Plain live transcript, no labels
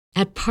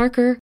At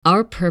Parker,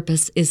 our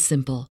purpose is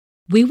simple.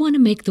 We want to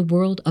make the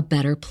world a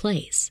better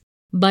place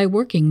by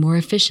working more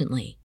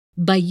efficiently,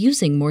 by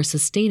using more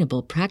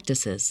sustainable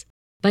practices,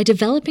 by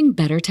developing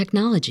better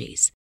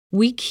technologies.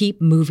 We keep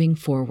moving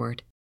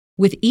forward.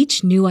 With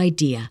each new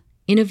idea,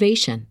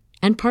 innovation,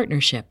 and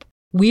partnership,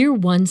 we're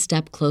one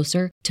step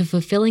closer to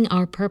fulfilling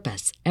our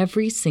purpose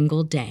every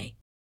single day.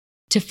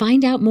 To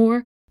find out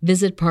more,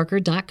 visit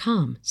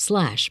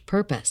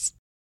parker.com/purpose.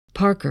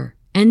 Parker,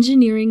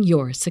 engineering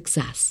your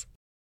success.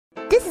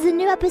 This is a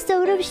new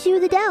episode of Shoe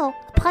the Dell,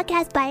 a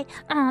podcast by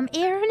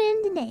Aaron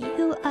and Danae,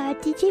 who are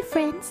DJ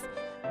friends.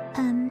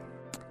 And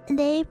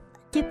they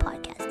do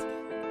podcasts.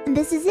 And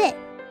this is it.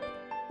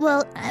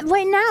 Well,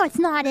 right now it's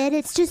not it.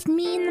 It's just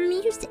me and the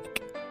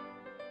music.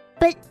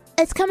 But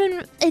it's coming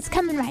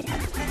right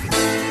up.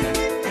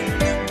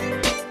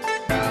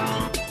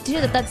 Do you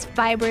know that that's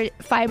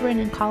fibrin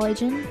and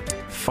collagen?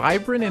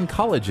 Fibrin and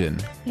collagen?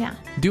 Yeah.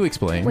 Do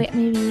explain. Wait,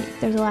 maybe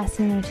there's a last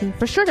name or two.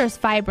 For sure there's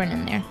fibrin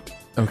in there.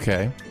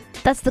 Okay.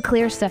 That's the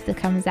clear stuff that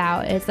comes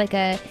out. It's like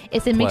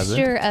it's a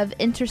mixture of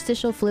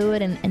interstitial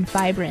fluid and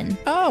fibrin.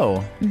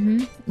 Oh.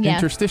 Mm-hmm. Yeah.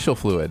 Interstitial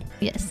fluid.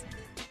 Yes.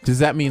 Does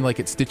that mean like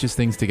it stitches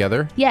things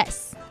together?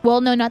 Yes.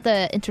 Well, no, not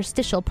the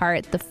interstitial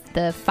part,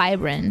 the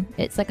fibrin.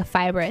 It's like a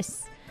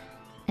fibrous,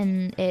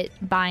 and it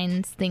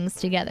binds things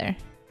together.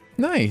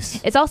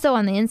 Nice. It's also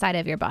on the inside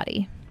of your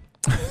body.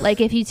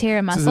 Like if you tear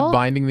a muscle. So is it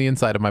binding the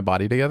inside of my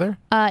body together?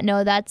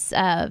 No, that's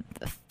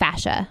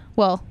fascia.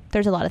 Well,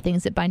 there's a lot of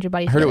things that bind your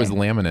body together. I heard it was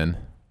laminin.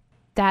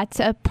 That's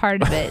a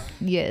part of it,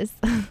 yes.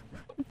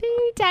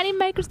 Very tiny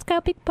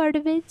microscopic part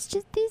of it. It's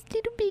just these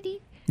little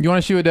bitty. You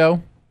want to shoe a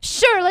dough?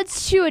 Sure,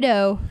 let's shoe a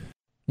dough.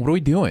 What are we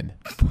doing?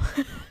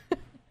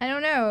 I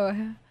don't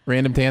know.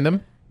 Random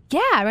tandem?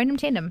 Yeah, random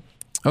tandem.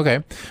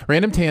 Okay.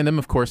 Random tandem,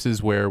 of course,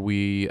 is where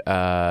we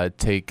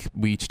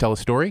each tell a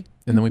story,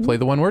 and then we play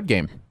the one-word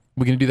game.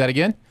 We going to do that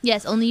again?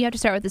 Yes, only you have to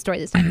start with the story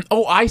this time.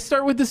 Oh, I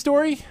start with the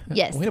story?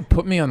 Yes. Way to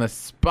put me on the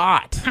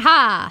spot.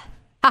 Ha-ha.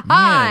 Man,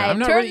 I'm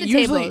not Turn ready. the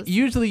tables.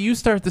 Usually you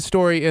start the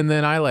story, and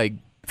then I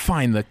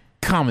find the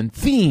common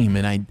theme,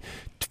 and I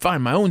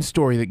find my own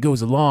story that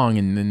goes along,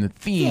 and then the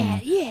theme.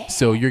 Yeah.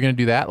 So you're going to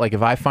do that? Like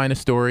if I find a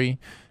story,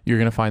 you're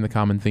going to find the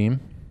common theme?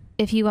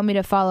 If you want me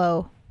to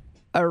follow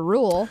a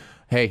rule.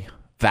 Hey,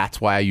 that's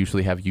why I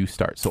usually have you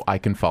start, so I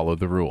can follow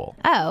the rule.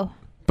 Oh.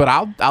 But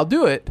I'll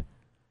do it.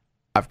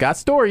 I've got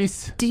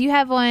stories. Do you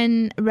have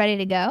one ready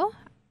to go?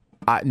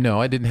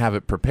 No, I didn't have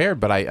it prepared,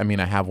 but I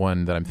have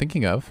one that I'm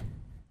thinking of.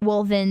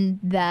 Well,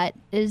 then that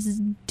is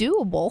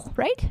doable,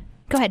 right?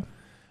 Go ahead.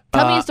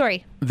 Tell me a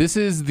story. This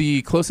is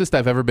the closest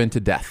I've ever been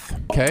to death,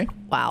 okay?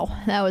 Wow,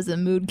 that was a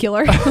mood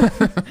killer.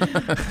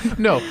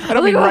 No, I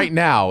don't mean right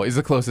now is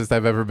the closest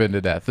I've ever been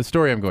to death. The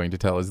story I'm going to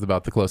tell is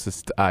about the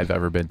closest I've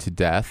ever been to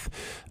death.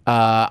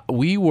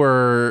 We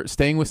were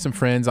staying with some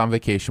friends on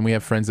vacation. We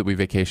have friends that we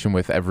vacation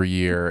with every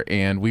year,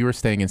 and we were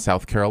staying in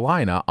South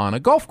Carolina on a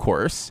golf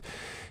course.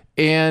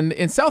 And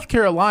in South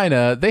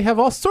Carolina, they have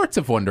all sorts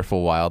of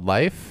wonderful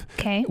wildlife.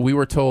 Okay. We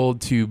were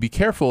told to be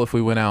careful if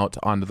we went out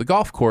onto the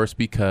golf course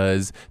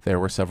because there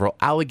were several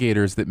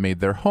alligators that made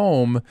their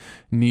home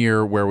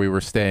near where we were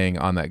staying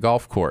on that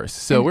golf course.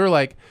 So we were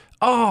like,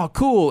 oh,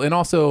 cool. And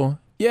also,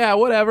 yeah,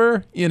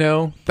 whatever,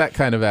 that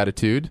kind of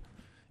attitude.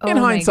 In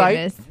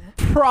hindsight,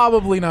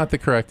 probably not the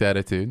correct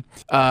attitude.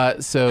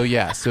 So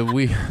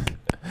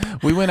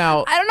we went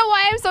out. I don't know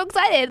why I'm so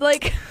excited.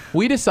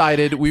 We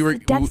decided we were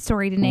death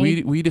story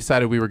today. We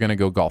decided we were going to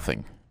go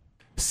golfing.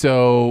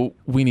 So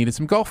we needed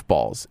some golf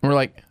balls. And we're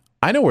like,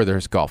 I know where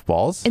there's golf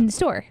balls. In the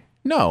store.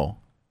 No.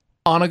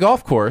 On a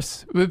golf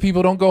course, but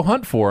people don't go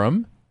hunt for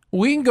them.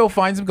 We can go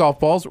find some golf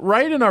balls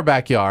right in our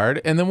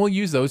backyard, and then we'll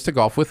use those to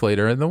golf with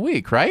later in the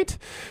week, right?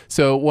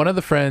 So one of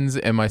the friends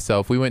and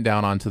myself, we went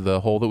down onto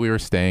the hole that we were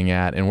staying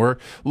at, and we're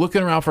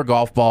looking around for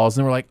golf balls,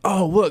 and we're like,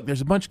 oh, look,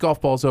 there's a bunch of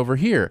golf balls over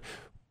here.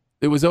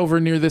 It was over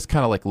near this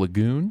kind of like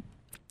lagoon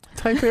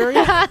type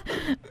area.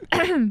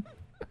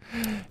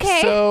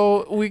 Okay.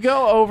 So we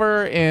go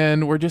over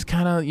and we're just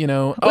kind of,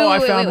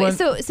 I found one.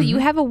 So you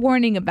have a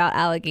warning about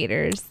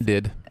alligators.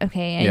 Did.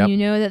 Okay. And Yep. you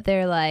know that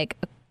they're like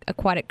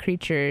aquatic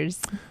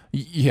creatures.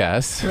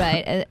 Yes.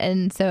 Right.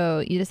 And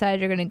so you decided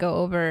you're going to go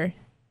over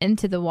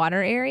into the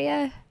water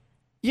area.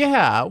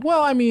 Yeah.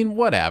 Well,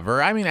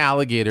 whatever.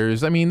 Alligators,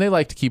 they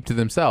like to keep to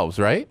themselves,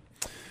 right?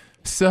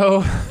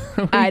 So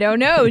I don't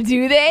know.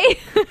 Do they?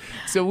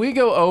 So we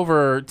go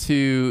over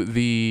to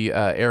the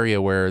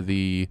area where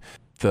the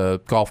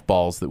golf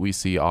balls that we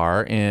see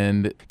are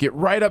and get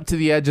right up to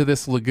the edge of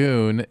this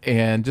lagoon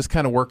and just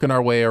kind of working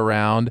our way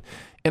around.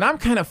 And I'm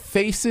kind of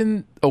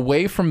facing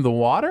away from the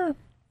water.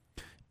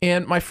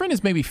 And my friend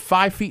is maybe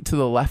 5 feet to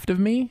the left of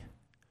me.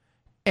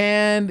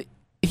 And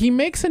he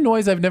makes a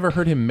noise I've never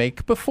heard him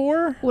make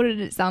before. What did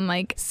it sound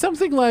like?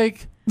 Something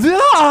like,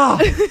 ah!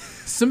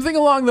 Something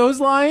along those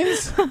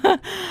lines.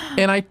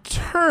 And I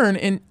turn,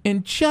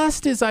 and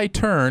just as I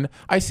turn,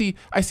 I see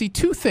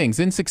two things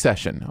in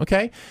succession,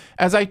 okay?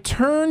 As I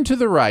turn to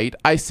the right,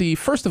 I see,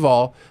 first of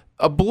all,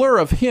 a blur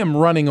of him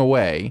running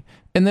away.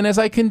 And then as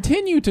I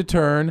continue to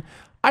turn,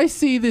 I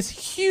see this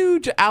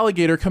huge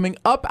alligator coming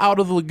up out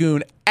of the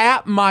lagoon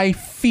at my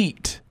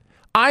feet.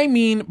 I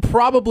mean,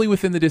 probably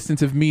within the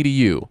distance of me to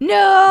you.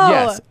 No.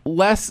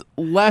 Yes,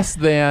 less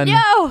than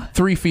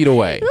 3 feet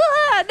away.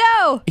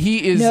 No.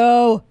 He is.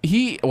 No.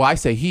 Well, I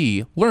say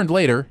he. Learned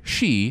later,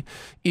 she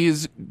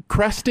is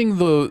cresting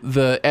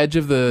the edge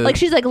of the. Like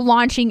she's like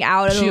launching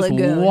out of the lagoon.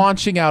 She is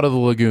launching out of the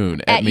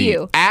lagoon at me.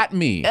 You. At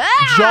me.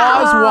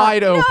 Jaws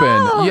wide open.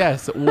 No.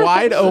 Yes,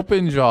 wide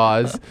open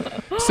jaws.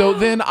 So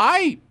then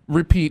I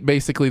repeat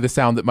basically the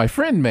sound that my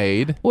friend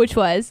made. Which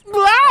was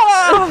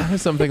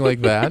Something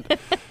like that.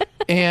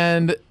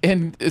 and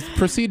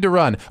proceed to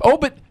run. Oh,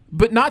 but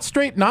not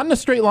in a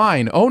straight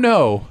line. Oh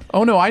no.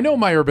 I know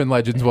my urban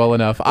legends well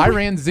enough. I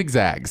ran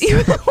zigzags.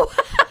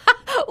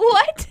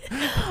 What?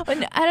 I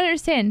don't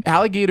understand.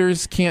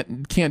 Alligators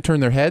can't turn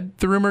their head,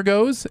 the rumor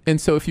goes, and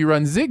so if you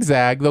run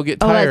zigzag, they'll get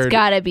Oh, tired. that's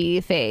gotta be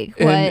fake.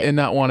 What? And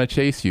not want to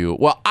chase you.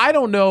 Well, I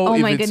don't know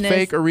if it's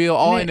fake or real.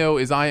 All I know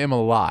is I am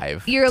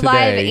alive. You're today.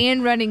 alive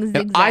and running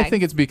zigzags. And I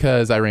think it's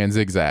because I ran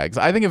zigzags.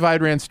 I think if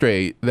I'd ran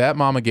straight, that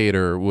mama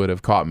gator would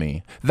have caught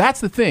me.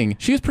 That's the thing.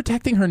 She was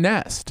protecting her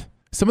nest.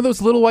 Some of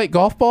those little white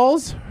golf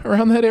balls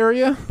around that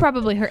area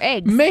probably her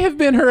eggs. may have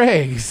been her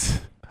eggs.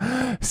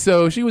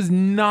 So she was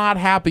not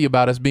happy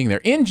about us being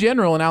there. In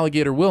general, an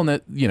alligator will,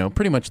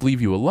 pretty much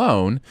leave you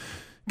alone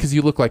because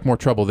you look like more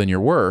trouble than you're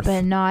worth.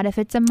 But not if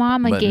it's a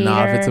mama gator. But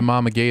not if it's a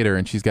mama gator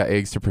and she's got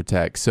eggs to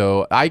protect.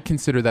 So I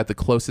consider that the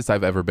closest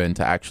I've ever been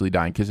to actually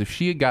dying, because if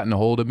she had gotten a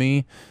hold of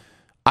me,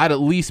 I'd at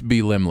least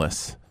be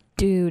limbless.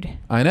 Dude.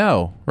 I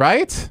know,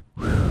 right?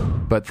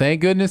 But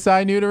thank goodness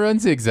I knew to run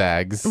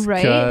zigzags.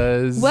 Right.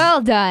 'Cause well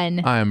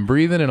done. I'm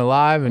breathing and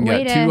alive and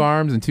got 2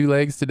 arms and 2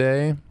 legs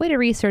today. Way to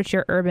research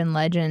your urban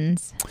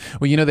legends.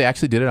 Well, they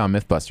actually did it on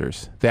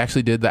Mythbusters. They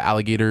actually did the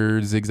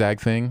alligator zigzag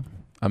thing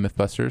on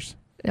Mythbusters.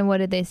 And what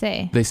did they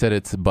say? They said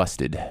it's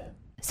busted.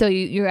 So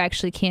you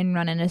actually can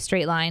run in a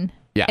straight line.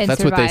 Yeah, and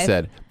that's survive. what they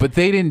said. But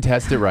they didn't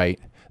test it right.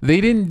 They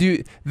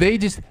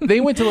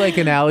went to like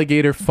an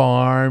alligator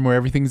farm where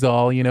everything's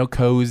all,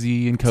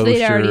 cozy and kosher. So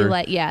they'd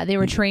already they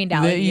were trained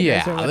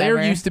alligators or whatever.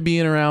 They're used to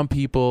being around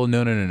people.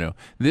 No.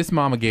 This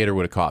mama gator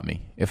would have caught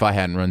me if I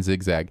hadn't run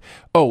zigzag.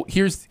 Oh,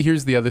 here's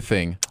the other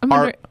thing.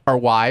 Our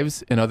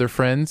wives and other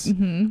friends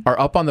are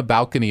up on the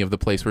balcony of the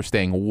place we're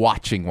staying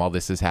watching while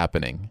this is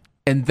happening.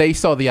 And they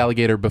saw the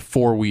alligator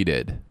before we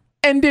did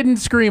and didn't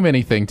scream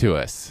anything to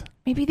us.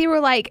 Maybe they were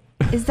like,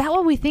 is that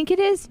what we think it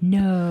is?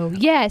 No.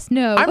 Yes,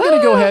 no. I'm going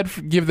to go ahead,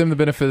 give them the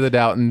benefit of the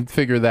doubt and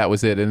figure that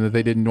was it and that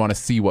they didn't want to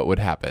see what would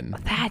happen.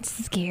 That's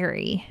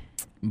scary.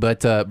 But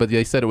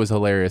they said it was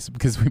hilarious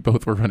because we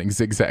both were running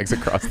zigzags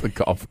across the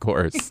golf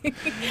course.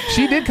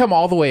 She did come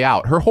all the way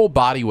out. Her whole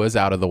body was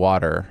out of the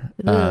water.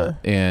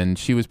 And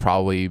she was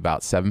probably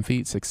about 7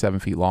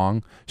 feet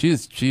long. She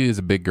is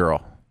a big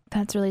girl.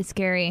 That's really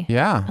scary.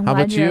 Yeah. I'm How glad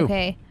about you're you?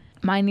 Okay.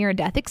 My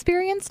near-death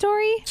experience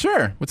story?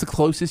 Sure. What's the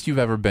closest you've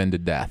ever been to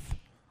death?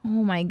 Oh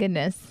my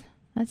goodness.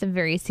 That's a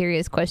very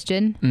serious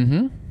question.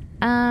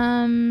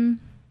 Mm-hmm.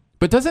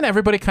 But doesn't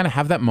everybody kind of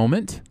have that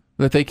moment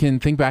that they can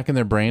think back in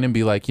their brain and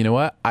be like, you know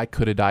what? I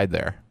could have died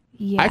there.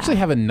 Yeah. I actually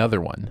have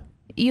another one.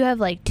 You have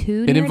like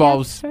 2 It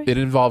near-death stories?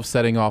 involves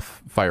setting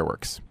off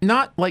fireworks.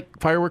 Not like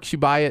fireworks you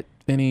buy at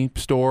any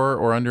store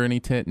or under any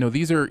tent. No,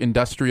 these are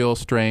industrial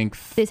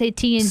strength. They say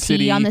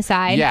TNT on the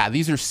side. Yeah,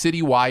 these are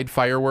citywide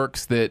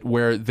fireworks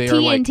where they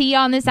are like TNT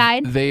on the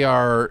side. They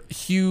are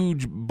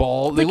huge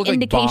balls. They look like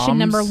indication bombs.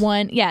 number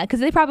 1. Yeah, because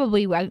they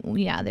probably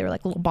they were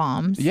like little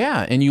bombs.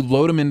 Yeah, and you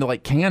load them into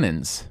like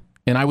cannons.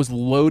 And I was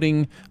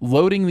loading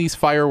these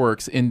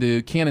fireworks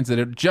into cannons that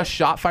had just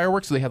shot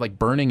fireworks, so they had like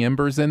burning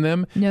embers in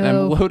them. No. And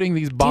I'm loading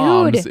these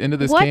bombs into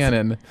this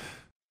cannon.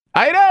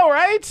 I know,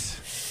 right?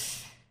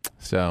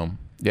 So,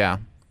 yeah.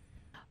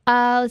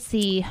 Let's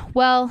see.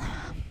 Well,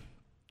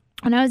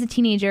 when I was a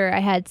teenager, I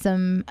had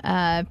some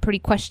pretty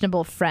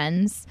questionable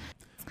friends.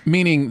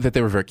 Meaning that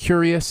they were very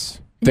curious.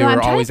 They No, I'm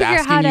were trying to always figure out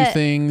asking how you to-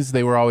 things.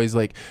 They were always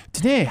like,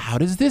 today, how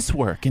does this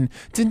work? And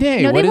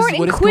today, No, what they is weren't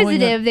what is going on?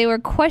 inquisitive. They were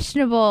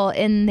questionable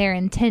in their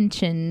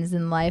intentions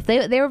in life.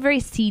 They were very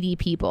seedy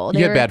people.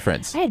 You had bad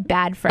friends. I had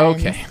bad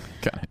friends. Okay.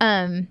 Got it.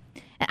 And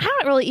I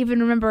don't really even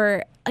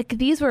remember, like,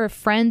 these were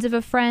friends of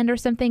a friend or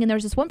something. And there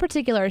was this one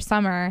particular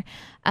summer,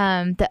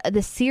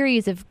 the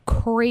series of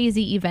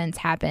crazy events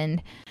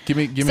happened. Give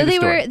me So the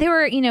story. they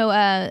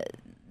were,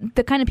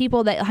 the kind of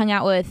people that hung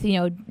out with,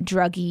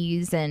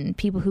 druggies and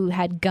people who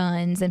had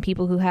guns and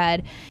people who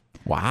had,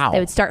 Wow. they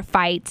would start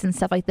fights and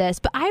stuff like this.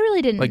 But I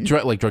really didn't.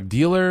 Like drug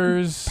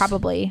dealers?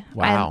 Probably.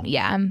 Wow.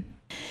 Yeah. And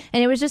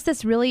it was just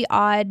this really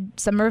odd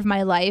summer of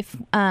my life.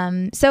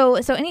 So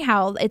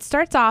anyhow, it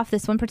starts off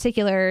this one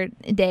particular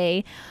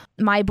day.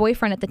 My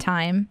boyfriend at the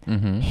time,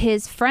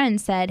 his friend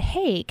said,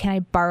 "Hey, can I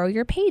borrow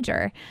your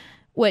pager?"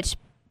 Which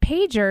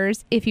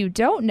pagers, if you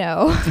don't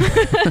know.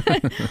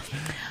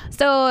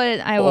 So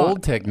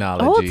Old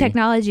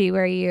technology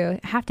where you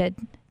have to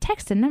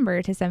text a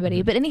number to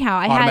somebody. But anyhow,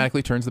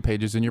 automatically turns the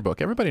pages in your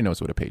book. Everybody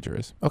knows what a pager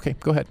is. Okay,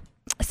 go ahead.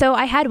 So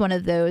I had one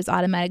of those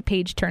automatic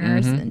page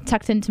turners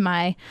tucked into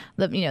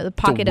the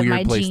pocket of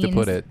my jeans. It's a weird place to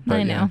put it. But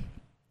I know.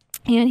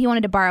 And he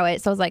wanted to borrow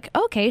it. So I was like,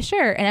 okay,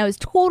 sure. And I was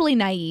totally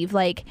naive.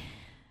 Like,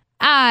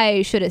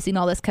 I should have seen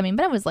all this coming,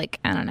 but I was like,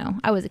 I don't know.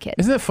 I was a kid.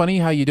 Isn't it funny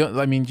how you don't,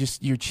 I mean,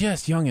 you're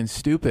just young and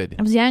stupid.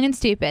 I was young and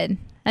stupid.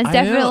 That's I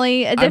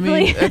definitely. know. I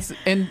mean,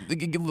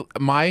 and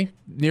my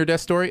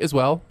near-death story as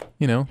well,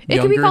 you know, it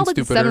could be called like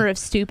the stupider. summer of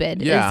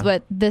stupid Yeah. is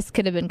what this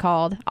could have been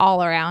called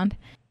all around.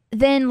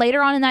 Then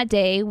later on in that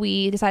day,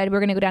 we decided we were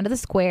going to go down to the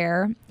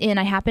square, and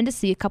I happened to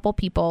see a couple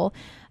people,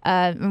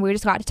 and we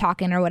just got to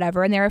talking or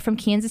whatever, and they were from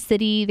Kansas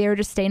City. They were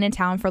just staying in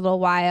town for a little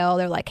while.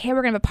 They're like, hey,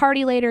 we're going to have a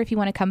party later if you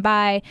want to come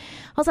by. I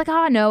was like,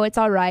 oh, no, it's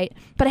all right.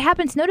 But I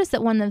happened to notice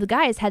that one of the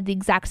guys had the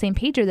exact same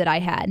pager that I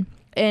had,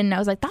 and I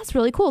was like, that's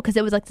really cool, because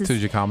it was like this So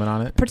did you comment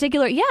on it?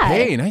 particular, yeah.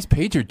 Hey, nice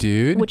pager,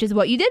 dude. Which is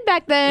what you did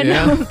back then.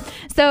 Yeah.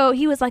 So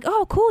he was like,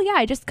 oh, cool. Yeah,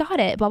 I just got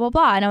it. Blah, blah,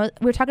 blah. And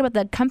we were talking about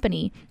the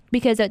company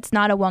because it's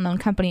not a well-known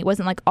company. It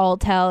wasn't like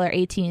Alltel or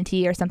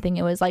AT&T or something.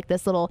 It was like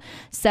this little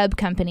sub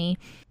company.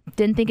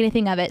 Didn't think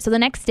anything of it. So the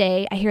next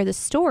day I hear this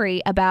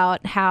story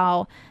about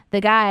how the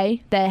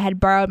guy that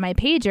had borrowed my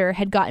pager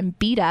had gotten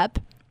beat up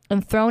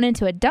and thrown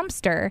into a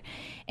dumpster.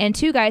 And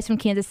 2 guys from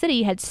Kansas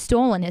City had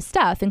stolen his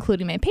stuff,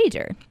 including my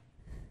pager.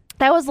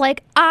 I was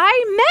like,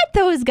 I met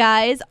those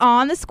guys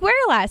on the square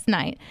last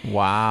night.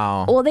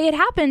 Wow. Well, they had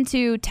happened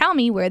to tell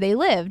me where they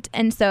lived.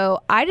 And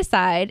so I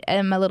decide,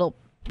 and my little,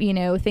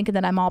 thinking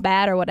that I'm all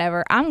bad or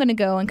whatever, I'm going to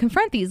go and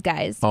confront these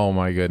guys. Oh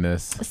my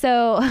goodness.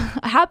 So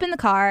I hop in the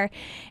car,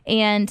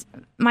 and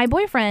my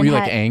boyfriend Were you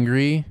like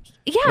angry?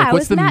 Yeah, Like, I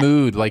what's was the mad.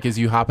 mood like as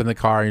you hop in the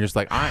car and you're just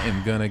like, I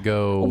am gonna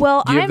go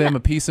give them a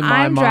piece of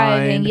my I'm mind.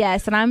 driving,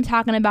 yes, and I'm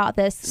talking about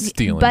this.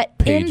 Stealing but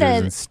pagers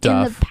and in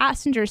stuff. the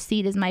passenger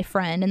seat is my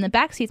friend, in the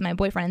back seat is my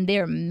boyfriend.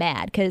 They're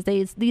mad because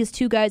these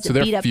 2 guys So that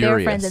they're beat up their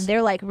furious. friends, and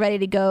they're like ready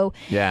to go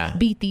Yeah.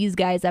 beat these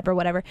guys up or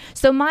whatever.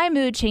 So my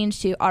mood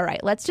changed to, all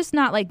right, let's just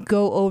not like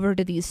go over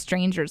to these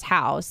strangers'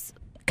 house,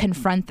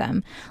 confront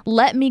them.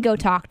 Let me go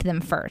talk to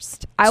them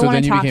first. I So want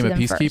then to you talk to became a them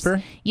peacekeeper?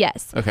 first.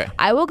 Yes. Okay.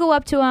 I will go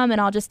up to them and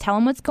I'll just tell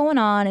them what's going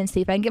on and see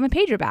if I can get my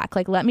pager back.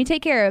 Like, let me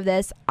take care of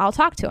this. I'll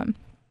talk to them.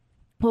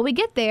 Well, we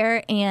get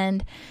there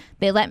and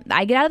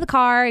I get out of the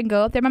car and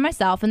go up there by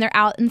myself, and they're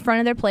out in front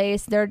of their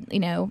place. They're,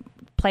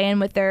 playing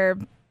with their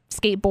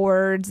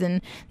skateboards,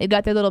 and they've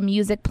got their little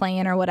music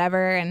playing or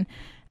whatever. And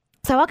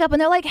so I walk up and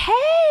they're like, hey,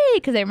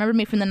 because they remembered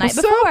me from the night What's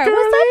up, before. What's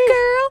girlie? up,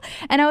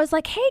 girl? And I was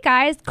like, hey,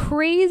 guys,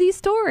 crazy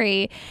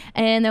story.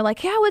 And they're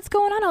like, yeah, what's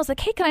going on? I was like,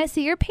 hey, can I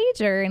see your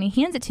pager? And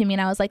he hands it to me,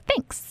 and I was like,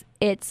 thanks.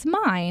 It's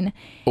mine.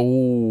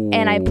 Oh.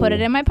 And I put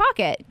it in my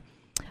pocket.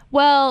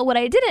 Well, what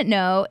I didn't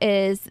know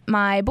is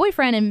my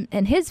boyfriend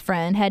and his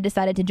friend had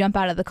decided to jump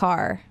out of the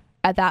car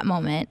at that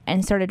moment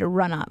and started to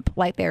run up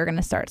like they were going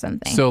to start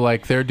something. So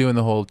like they're doing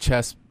the whole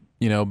chest,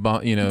 It's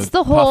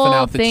the puffing whole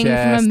out the thing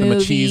chest, from a the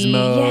movie.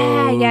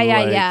 machismo.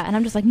 Yeah. And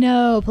I'm just like,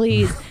 no,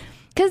 please.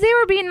 Because they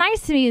were being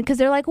nice to me, because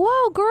they're like,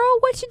 whoa, girl,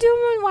 what you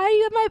doing?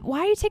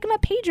 Why are you taking my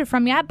pager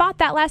from me? I bought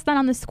that last night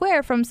on the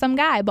square from some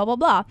guy, blah, blah,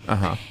 blah.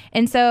 Uh-huh.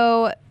 And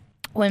so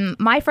when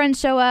my friends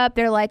show up,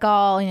 they're like,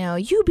 all,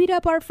 you beat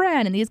up our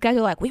friend. And these guys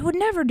are like, we would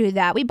never do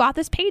that. We bought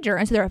this pager.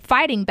 And so they're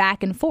fighting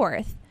back and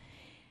forth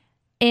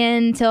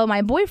until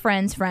my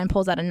boyfriend's friend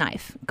pulls out a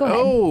knife. Go ahead.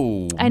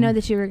 Oh. I know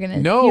that you were going to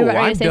No,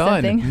 I'm say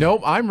done. something.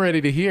 Nope, I'm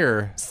ready to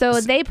hear. So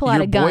they pull out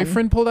Your a gun.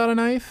 boyfriend pulled out a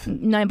knife?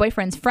 My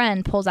boyfriend's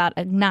friend pulls out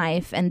a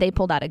knife, and they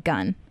pulled out a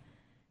gun.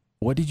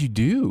 What did you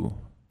do?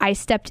 I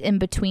stepped in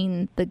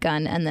between the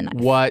gun and the knife.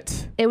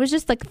 What? It was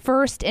just like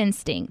first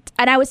instinct.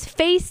 And I was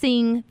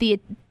facing the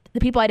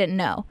people I didn't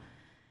know.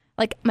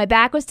 Like, my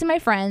back was to my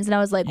friends, and I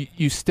was like,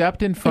 You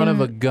stepped in front of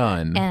a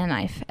gun. and a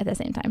knife at the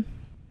same time.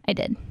 I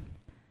did.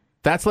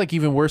 That's like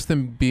even worse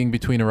than being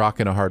between a rock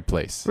and a hard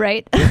place.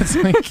 Right? It's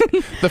like,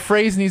 the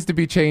phrase needs to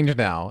be changed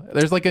now.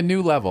 There's like a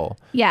new level.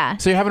 Yeah.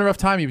 So you're having a rough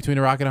time? You between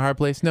a rock and a hard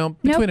place? No,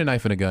 between Nope. a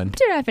knife and a gun. Put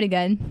your knife in a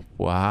gun.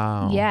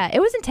 Wow. Yeah. It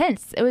was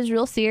intense. It was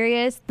real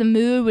serious. The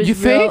mood was You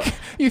real. think?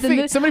 You the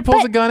think mood- somebody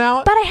pulls but- a gun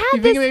out? but I had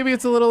You think this- maybe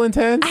it's a little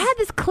intense? I had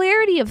this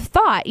clarity of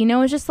thought,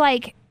 it's just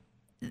like,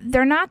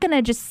 they're not going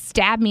to just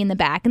stab me in the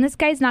back, and this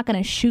guy's not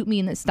going to shoot me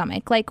in the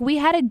stomach. Like, we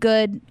had a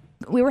good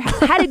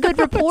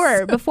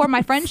rapport before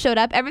my friend showed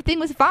up. Everything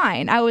was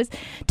fine. I was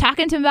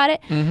talking to him about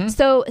it. Mm-hmm.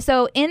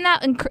 So in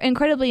that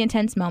incredibly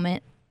intense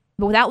moment,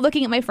 but without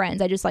looking at my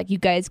friends, I just like, you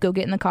guys go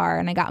get in the car.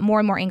 And I got more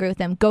and more angry with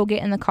them. Go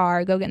get in the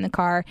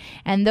car.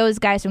 And those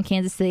guys from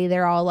Kansas City,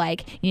 they're all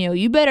like,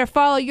 you better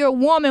follow your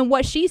woman,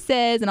 what she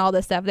says, and all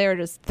this stuff. They were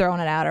just throwing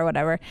it out or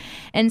whatever.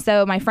 And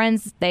so my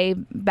friends, they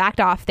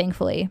backed off,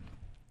 thankfully.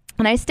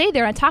 And I stayed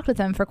there and I talked with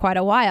them for quite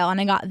a while,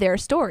 and I got their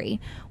story,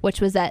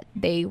 which was that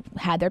they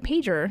had their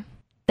pager.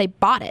 They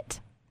bought it.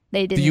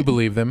 They didn't. Do you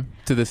believe them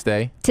to this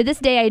day? To this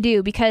day, I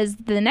do, because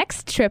the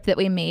next trip that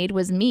we made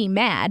was me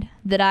mad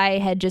that I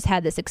had just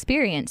had this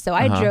experience. So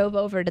I drove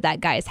over to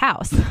that guy's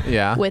house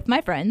Yeah. with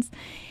my friends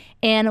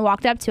and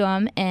walked up to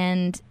him,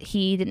 and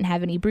he didn't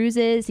have any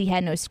bruises. He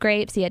had no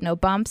scrapes. He had no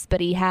bumps,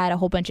 but he had a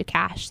whole bunch of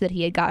cash that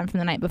he had gotten from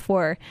the night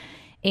before.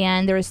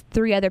 And there was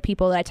 3 other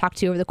people that I talked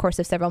to over the course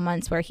of several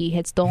months where he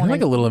had You're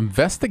like a little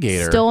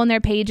investigator. stolen their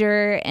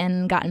pager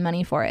and gotten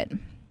money for it.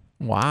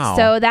 Wow.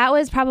 So that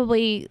was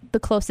probably the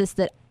closest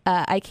that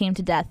I came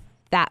to death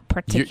that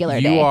particular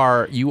day.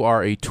 You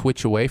are a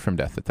twitch away from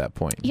death at that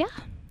point. Yeah.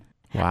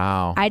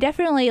 Wow. I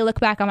definitely look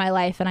back on my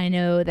life and I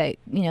know that,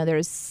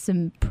 there's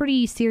some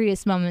pretty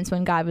serious moments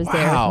when God was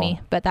there with me,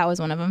 but that was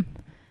one of them.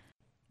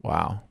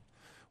 Wow.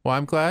 Well,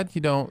 I'm glad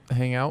you don't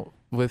hang out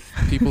with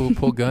people who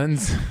pull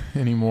guns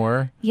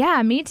anymore.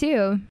 Yeah, me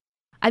too.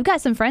 I've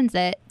got some friends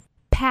that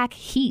pack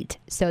heat,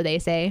 so they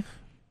say.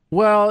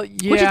 Well,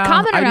 yeah, which is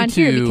common around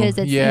here because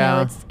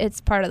it's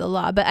it's part of the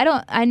law. But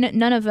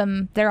none of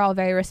them. They're all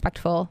very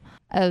respectful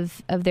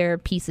of their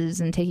pieces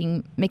and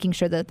making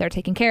sure that they're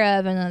taken care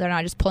of and that they're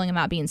not just pulling them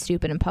out being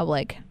stupid in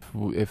public.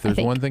 If there's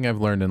one thing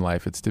I've learned in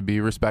life, it's to be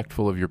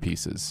respectful of your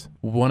pieces.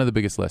 One of the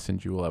biggest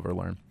lessons you will ever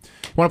learn.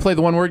 Want to play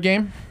the one-word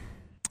game?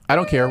 I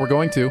don't care. We're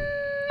going to.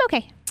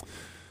 Okay.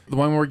 The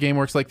one-word game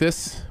works like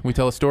this. We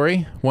tell a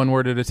story, one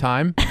word at a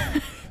time.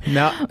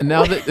 Now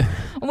that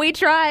we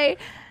try.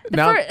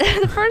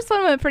 The first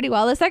one went pretty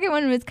well. The second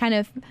one was kind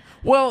of...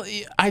 Well,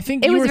 I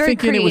think you were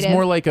thinking creative. It was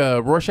more like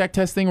a Rorschach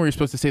test thing where you're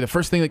supposed to say the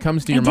first thing that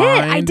comes to your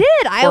mind. I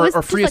did.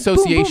 Or free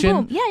association.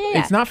 Boom, boom, boom.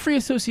 Yeah. It's not free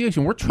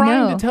association. We're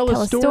trying to tell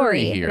a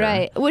story here.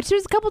 Right. Which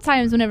there's a couple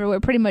times whenever we're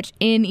pretty much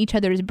in each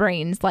other's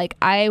brains. Like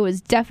I was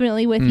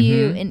definitely with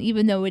you, and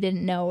even though we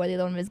didn't know where the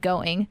other one was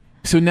going.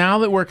 So now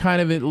that we're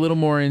kind of a little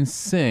more in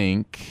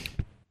sync.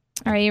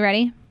 Are you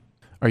ready?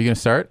 Are you going to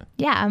start?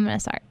 Yeah, I'm going to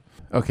start.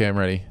 Okay, I'm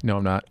ready. No,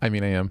 I'm not. I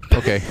mean, I am.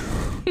 Okay.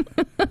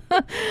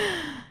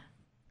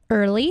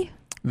 Early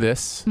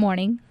this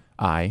morning,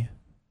 I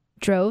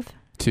drove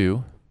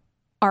to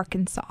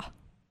Arkansas.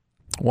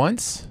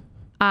 Once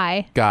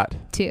I got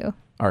to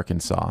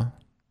Arkansas.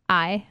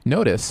 I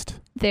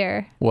noticed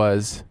there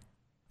was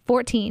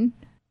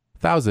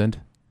 14,000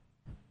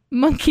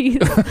 monkeys.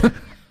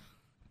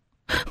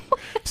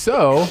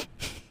 So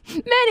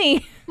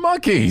many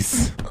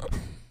monkeys.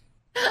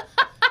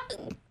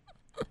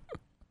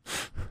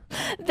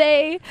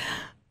 They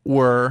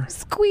were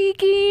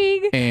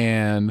squeaking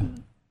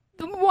and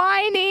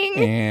whining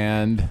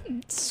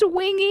and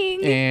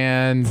swinging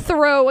and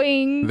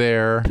throwing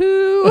their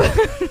poo.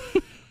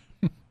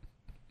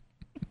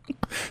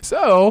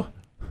 So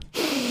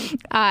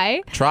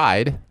I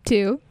tried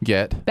to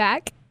get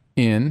back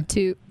in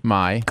to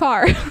my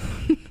car.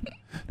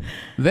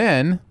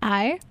 Then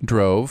I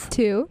drove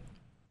to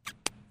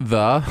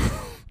the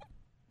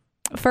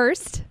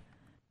first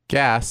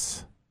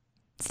gas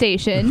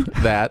station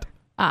that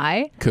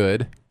I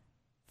could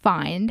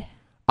find.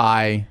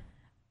 I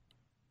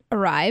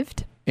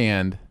arrived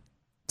and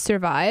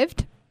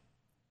survived.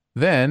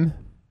 Then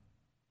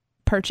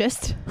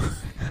purchased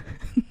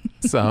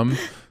some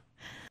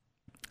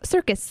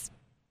circus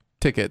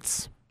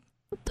tickets.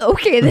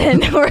 Okay, then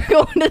we're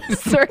going to the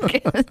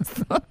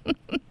circus.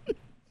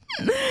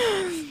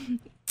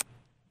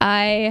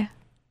 I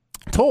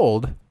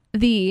told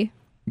the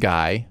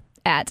guy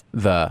at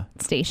the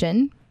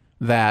station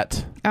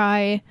that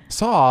I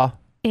saw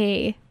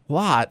a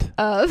lot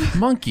of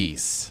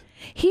monkeys.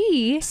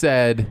 He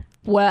said,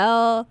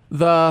 well,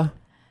 the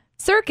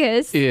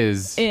circus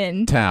is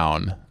in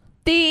town.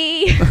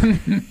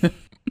 The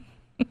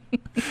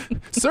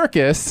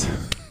circus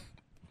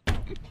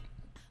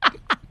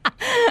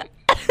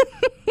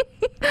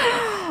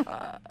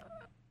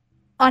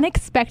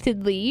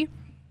unexpectedly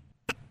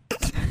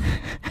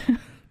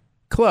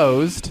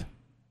closed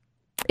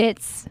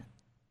its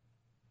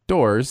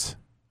doors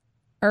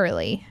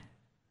early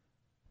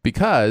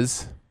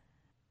because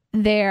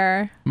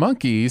their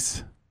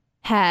monkeys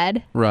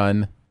had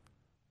run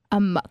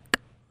amok.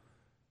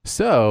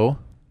 So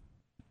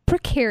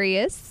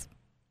precarious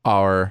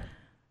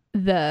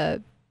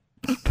the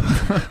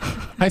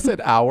I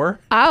said our.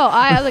 Oh,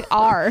 I was like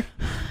our.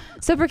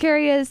 So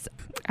precarious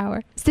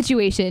our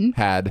situation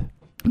had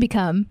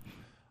become.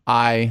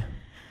 I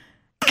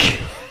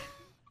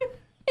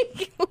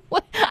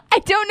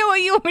don't know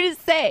what you want me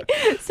to say,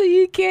 so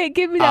you can't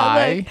give me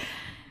that look.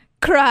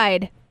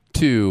 Cried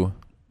to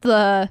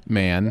the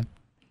man.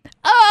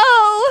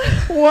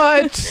 Oh,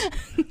 what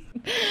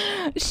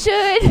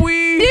should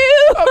we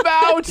do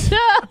about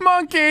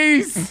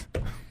monkeys?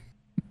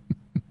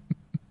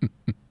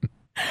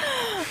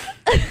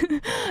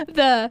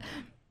 The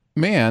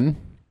man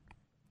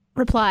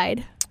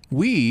replied,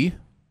 we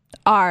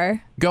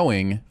are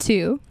going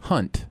to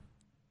hunt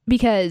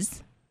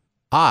because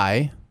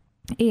I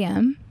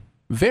am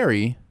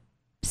very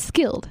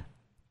skilled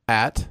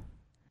at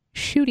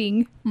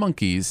shooting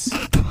monkeys.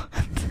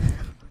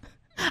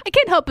 I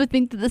can't help but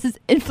think that this is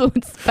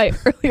influenced by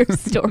earlier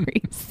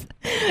stories,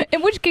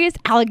 in which case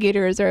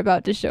alligators are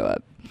about to show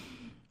up.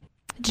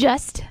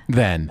 Just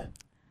then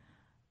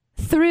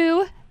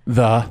through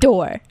the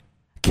door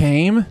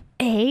came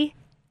a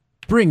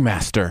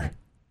ringmaster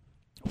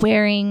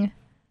wearing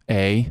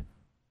a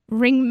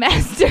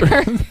ringmaster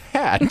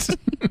hat.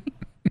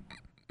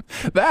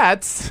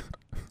 That's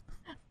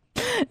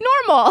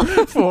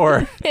normal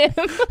for him.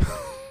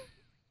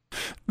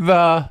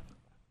 The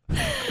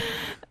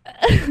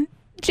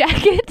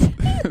jacket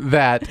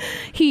that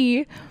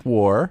he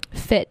wore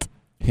fit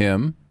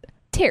him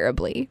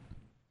terribly.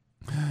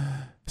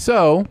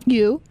 So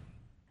You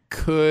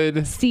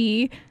could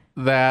see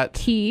that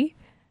he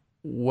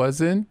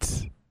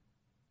wasn't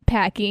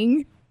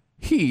packing.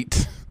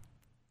 heat.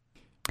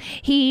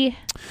 He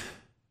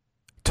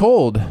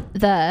Told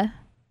the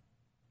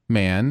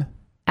man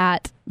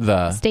at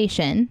the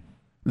station.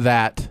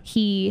 that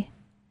He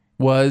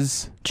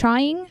was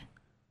trying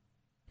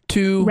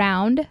to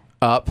round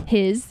up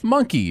his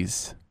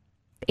monkeys.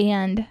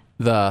 and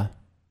The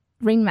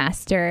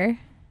ringmaster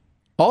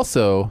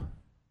also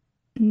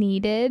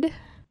needed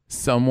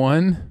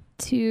someone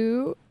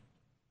to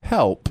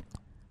help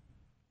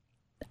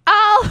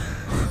do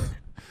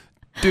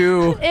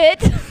do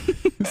it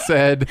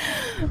said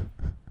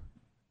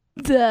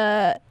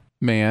the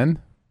man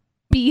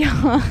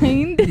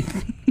behind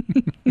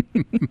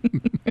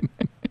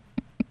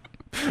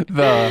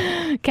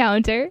the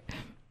counter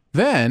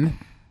then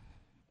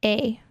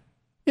a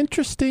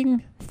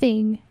interesting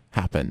thing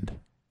happened.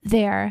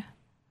 there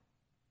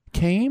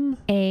Came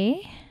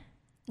a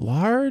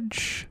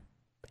large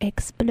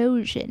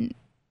explosion.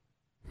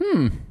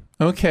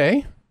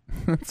 Okay.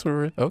 That's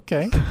where we're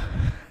okay.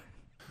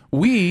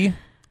 We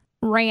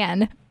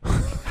Ran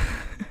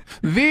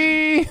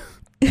the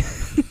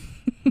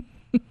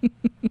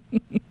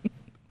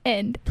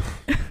and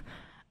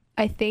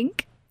I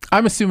think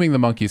I'm assuming the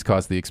monkeys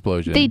caused the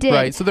explosion. They did.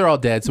 Right, so they're all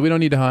dead, so we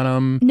don't need to hunt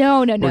them. no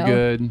We're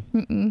good.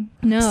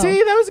 no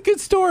See, that was a good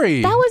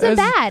story. That wasn't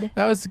bad.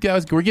 That was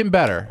we're getting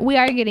better. We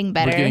are getting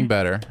better. We're getting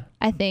better.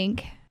 I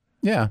think.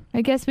 Yeah.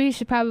 I guess we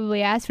should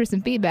probably ask for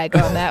some feedback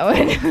on that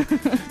one.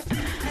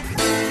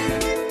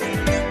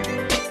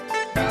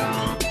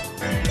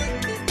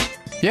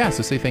 Yeah,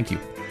 so say thank you.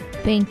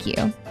 Thank you.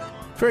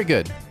 Very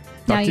good.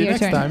 Now Talk to you your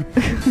next turn. time.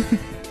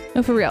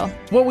 No, for real.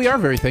 Well, we are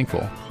very thankful,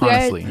 We are-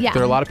 honestly. yeah.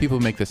 There are a lot of people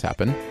who make this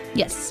happen.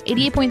 Yes,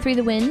 88.3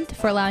 The Wind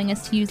for allowing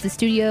us to use the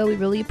studio. We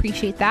really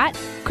appreciate that.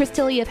 Chris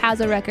Tilley of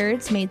Hazo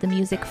Records made the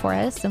music for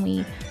us, and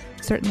we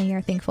certainly are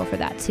thankful for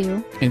that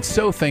too. And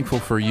so thankful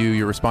for you.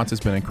 Your response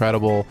has been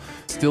incredible.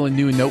 Still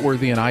new and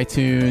noteworthy in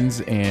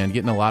iTunes and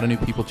getting a lot of new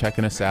people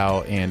checking us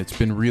out. And it's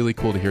been really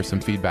cool to hear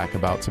some feedback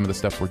about some of the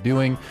stuff we're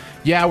doing.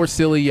 Yeah, we're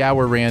silly. Yeah,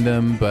 we're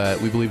random,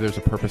 but we believe there's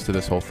a purpose to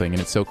this whole thing.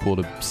 And it's so cool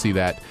to see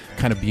that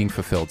kind of being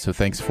fulfilled. So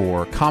thanks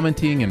for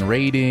commenting and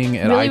rating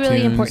at Really, iTunes.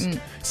 really important.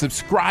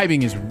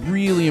 Subscribing is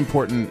really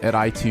important at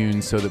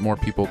iTunes so that more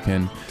people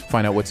can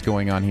find out what's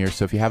going on here.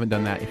 So if you haven't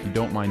done that, if you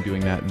don't mind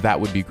doing that, that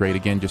would be great.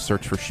 Again, just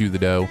search for Shoe the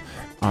Dough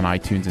on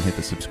iTunes and hit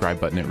the subscribe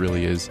button. It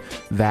really is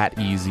that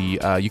easy.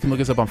 You can look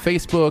us up on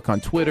Facebook,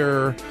 on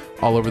Twitter,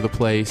 all over the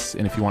place.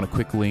 And if you want a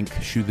quick link,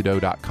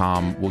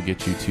 shoethedough.com will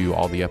get you to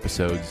all the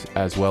episodes,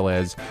 as well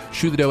as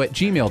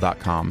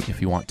shoethedough@gmail.com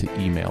if you want to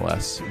email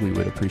us. We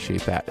would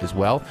appreciate that as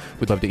well.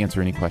 We'd love to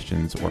answer any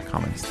questions or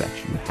comments that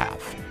you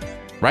have.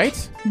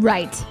 Right?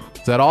 Right.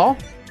 Is that all?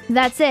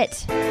 That's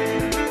it.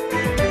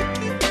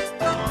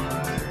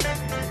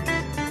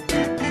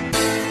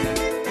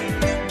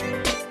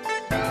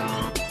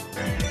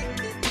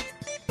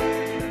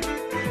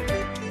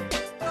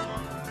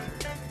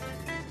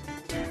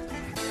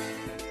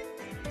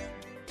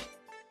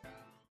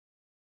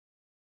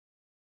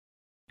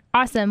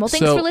 Awesome. Well,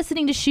 thanks So- for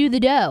listening to Shoe the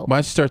Dough. Why don't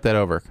you start that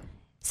over?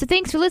 So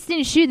thanks for listening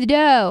to Shoe the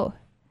Dough.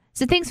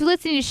 So thanks for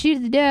listening to Shoe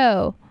the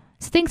Dough.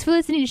 So thanks for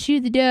listening to Shoe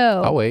the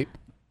Dough. I'll wait.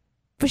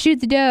 For Shoe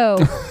the Dough.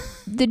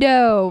 The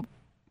dough.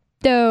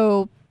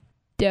 Dough.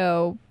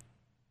 Dough.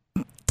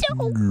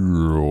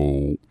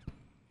 Girl.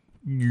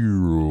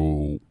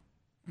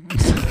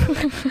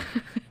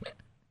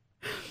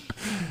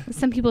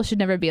 Some people should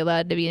never be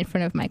allowed to be in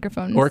front of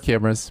microphones. Or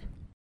cameras.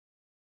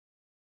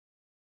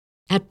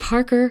 At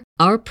Parker,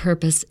 our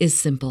purpose is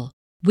simple.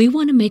 We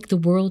want to make the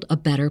world a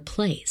better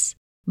place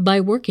by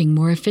working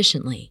more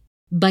efficiently,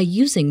 by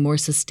using more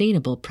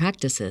sustainable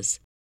practices,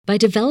 by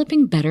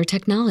developing better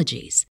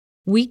technologies.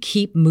 We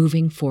keep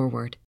moving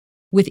forward.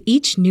 With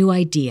each new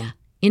idea,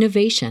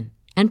 innovation,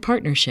 and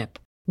partnership,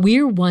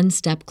 we're one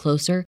step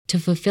closer to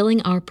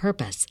fulfilling our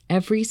purpose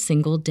every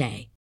single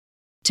day.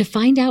 To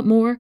find out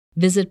more,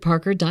 visit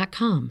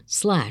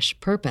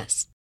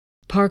parker.com/purpose.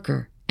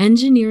 Parker,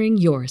 engineering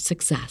your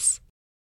success.